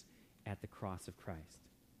grace, at the cross of Christ.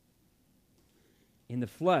 In the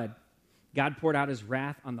flood, God poured out his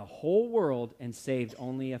wrath on the whole world and saved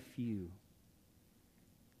only a few.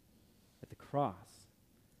 At the cross,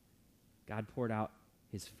 God poured out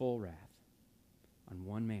his full wrath on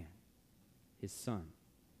one man, his Son,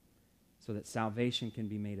 so that salvation can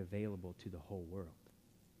be made available to the whole world.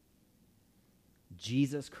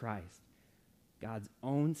 Jesus Christ, God's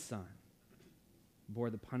own Son, bore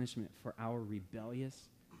the punishment for our rebellious,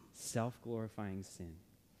 self-glorifying sin.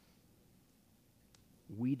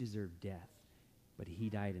 We deserve death, but he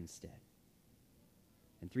died instead.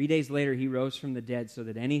 And 3 days later, he rose from the dead so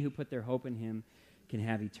that any who put their hope in him can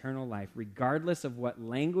have eternal life, regardless of what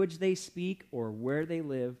language they speak or where they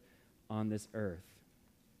live on this earth.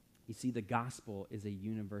 You see, the gospel is a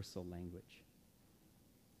universal language.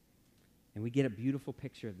 And we get a beautiful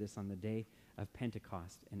picture of this on the day of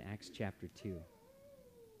Pentecost in Acts chapter 2. It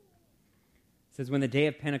says, when the day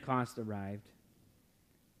of Pentecost arrived,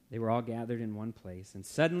 they were all gathered in one place, and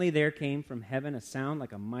suddenly there came from heaven a sound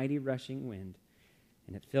like a mighty rushing wind,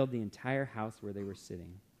 and it filled the entire house where they were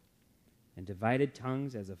sitting. And divided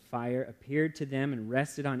tongues as of fire appeared to them and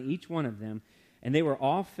rested on each one of them, and they were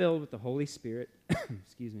all filled with the Holy Spirit,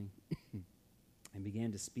 excuse me, and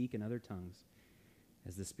began to speak in other tongues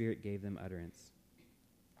as the Spirit gave them utterance.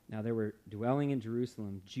 Now there were dwelling in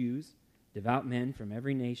Jerusalem Jews, devout men from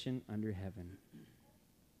every nation under heaven.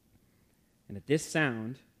 And at this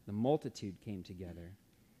sound, the multitude came together,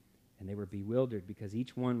 and they were bewildered because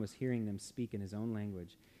each one was hearing them speak in his own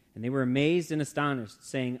language. And they were amazed and astonished,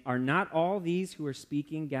 saying, "Are not all these who are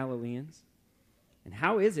speaking Galileans? And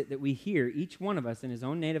how is it that we hear, each one of us in his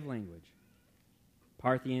own native language?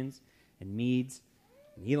 Parthians and Medes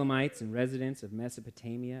and Elamites and residents of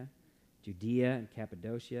Mesopotamia, Judea and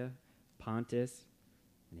Cappadocia, Pontus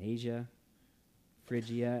and Asia,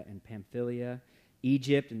 Phrygia and Pamphylia,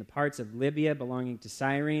 Egypt and the parts of Libya belonging to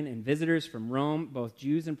Cyrene, and visitors from Rome, both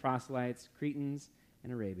Jews and proselytes, Cretans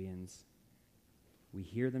and Arabians. We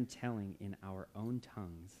hear them telling in our own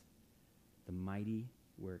tongues the mighty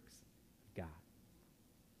works of God."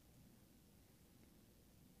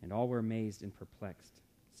 And all were amazed and perplexed,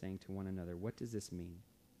 saying to one another, "What does this mean?"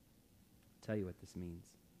 I'll tell you what this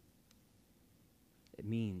means. It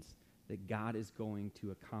means that God is going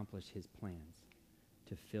to accomplish his plans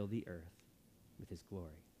to fill the earth with his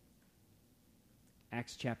glory.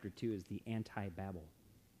 Acts chapter 2 is the anti-Babel,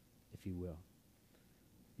 if you will.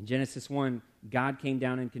 In Genesis 1, God came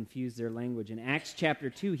down and confused their language. In Acts chapter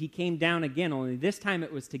 2, he came down again, only this time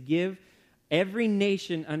it was to give every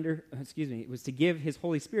nation it was to give his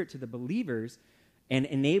Holy Spirit to the believers and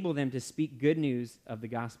enable them to speak good news of the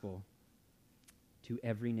gospel to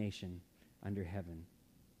every nation under heaven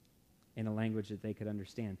in a language that they could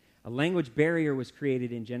understand. A language barrier was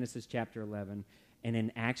created in Genesis chapter 11, and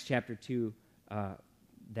in Acts chapter 2,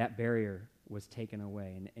 that barrier was taken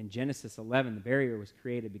away. And in Genesis 11, the barrier was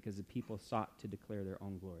created because the people sought to declare their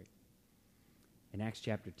own glory. In Acts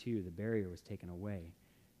chapter 2, the barrier was taken away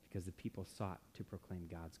because the people sought to proclaim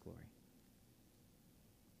God's glory.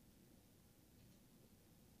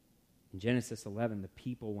 In Genesis 11, the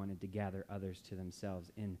people wanted to gather others to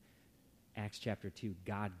themselves. In Acts chapter 2,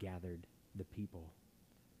 God gathered the people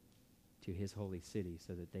to his holy city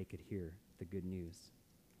so that they could hear the good news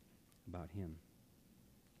about him.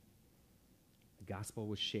 The gospel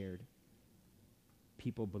was shared.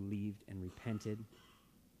 People believed and repented,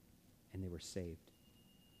 and they were saved.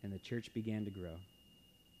 And the church began to grow.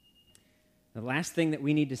 The last thing that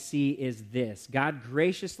we need to see is this: God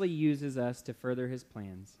graciously uses us to further his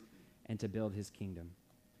plans and to build his kingdom.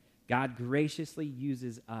 God graciously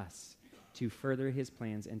uses us to further his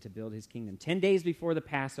plans and to build his kingdom. 10 days before the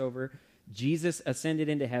Passover, Jesus ascended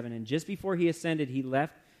into heaven, and just before he ascended, he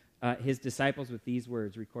left his disciples with these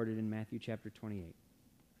words recorded in Matthew chapter 28.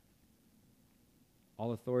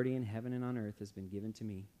 "All authority in heaven and on earth has been given to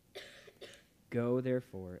me. Go,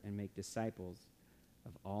 therefore, and make disciples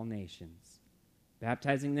of all nations,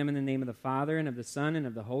 baptizing them in the name of the Father and of the Son and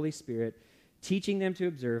of the Holy Spirit, teaching them to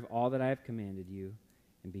observe all that I have commanded you.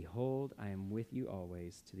 And behold, I am with you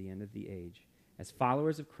always to the end of the age." As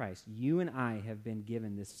followers of Christ, you and I have been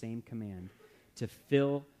given this same command to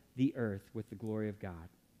fill the earth with the glory of God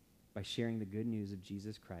by sharing the good news of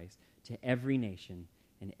Jesus Christ to every nation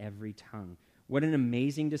and every tongue. What an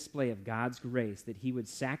amazing display of God's grace that he would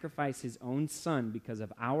sacrifice his own son because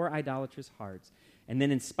of our idolatrous hearts, and then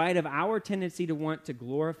in spite of our tendency to want to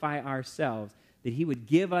glorify ourselves, that he would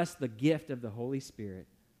give us the gift of the Holy Spirit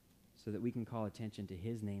so that we can call attention to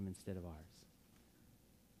his name instead of ours.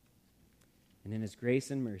 And in his grace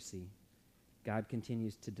and mercy, God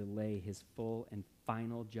continues to delay his full and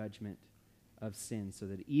final judgment of sin so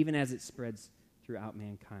that even as it spreads throughout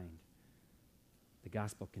mankind, the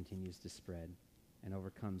gospel continues to spread and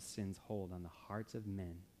overcomes sin's hold on the hearts of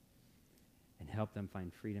men and help them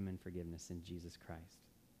find freedom and forgiveness in Jesus Christ.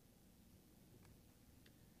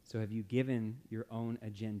 So have you given your own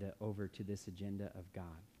agenda over to this agenda of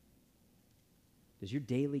God? Does your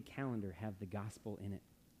daily calendar have the gospel in it?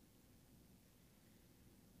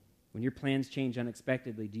 When your plans change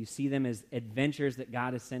unexpectedly, do you see them as adventures that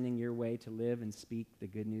God is sending your way to live and speak the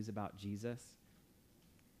good news about Jesus?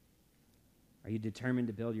 Are you determined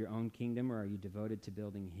to build your own kingdom, or are you devoted to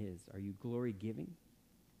building his? Are you glory-giving,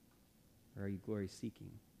 or are you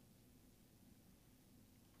glory-seeking?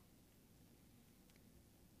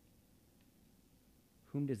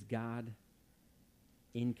 Whom does God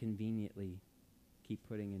inconveniently keep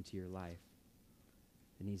putting into your life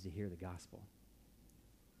that needs to hear the gospel?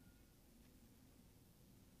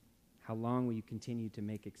 How long will you continue to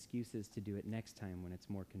make excuses to do it next time when it's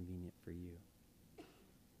more convenient for you?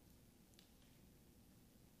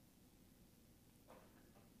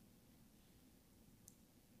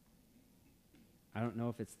 I don't know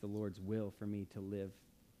if it's the Lord's will for me to live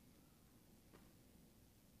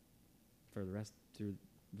for the rest through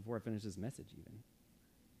before I finish this message even.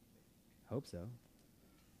 Hope so.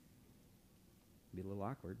 Be a little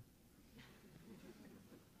awkward.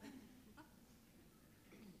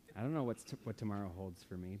 I don't know what tomorrow holds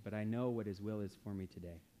for me, but I know what his will is for me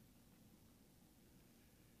today.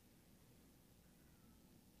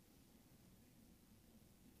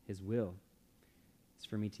 His will It's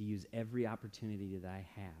for me to use every opportunity that I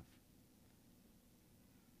have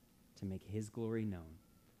to make his glory known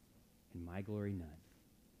and my glory none.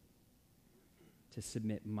 To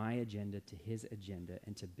submit my agenda to his agenda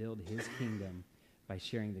and to build his kingdom by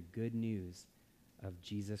sharing the good news of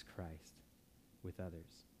Jesus Christ with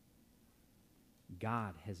others.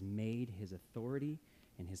 God has made his authority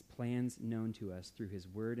and his plans known to us through his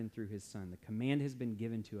word and through his Son. The command has been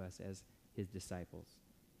given to us as his disciples.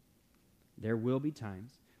 There will be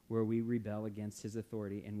times where we rebel against his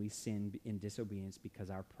authority and we sin in disobedience because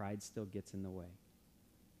our pride still gets in the way.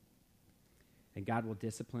 And God will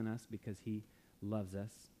discipline us because he loves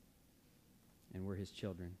us and we're his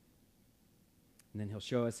children. And then he'll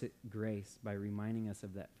show us grace by reminding us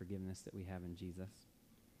of that forgiveness that we have in Jesus.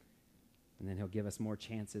 And then he'll give us more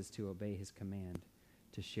chances to obey his command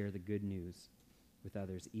to share the good news with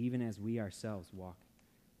others, even as we ourselves walk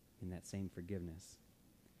in that same forgiveness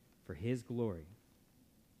for his glory,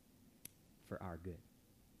 for our good.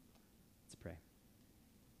 Let's pray.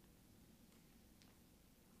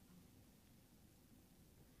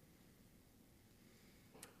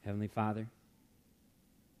 Heavenly Father,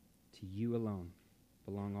 to you alone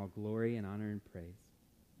belong all glory and honor and praise.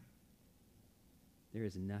 There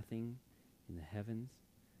is nothing in the heavens,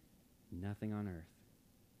 nothing on earth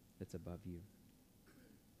that's above you.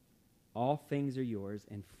 All things are yours,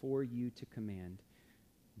 and for you to command,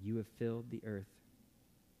 you have filled the earth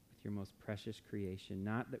with your most precious creation,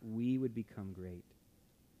 not that we would become great,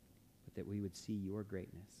 but that we would see your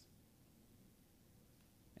greatness.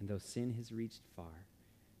 And though sin has reached far,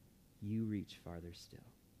 you reach farther still,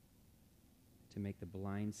 to make the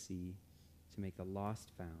blind see, to make the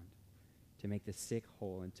lost found, to make the sick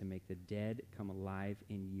whole, and to make the dead come alive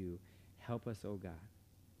in you. Help us, O God,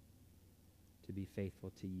 to be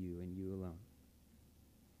faithful to you and you alone.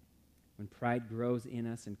 When pride grows in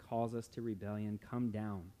us and calls us to rebellion, come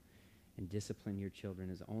down and discipline your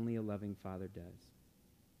children as only a loving father does.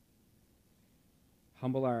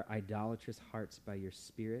 Humble our idolatrous hearts by your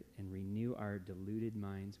Spirit and renew our deluded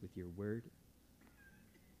minds with your word,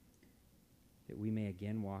 that we may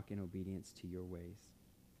again walk in obedience to your ways.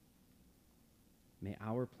 May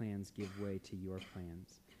our plans give way to your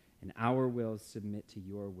plans, and our wills submit to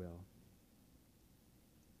your will.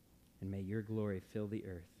 And may your glory fill the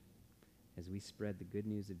earth as we spread the good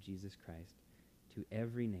news of Jesus Christ to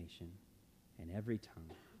every nation and every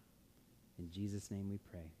tongue. In Jesus' name we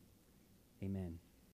pray. Amen.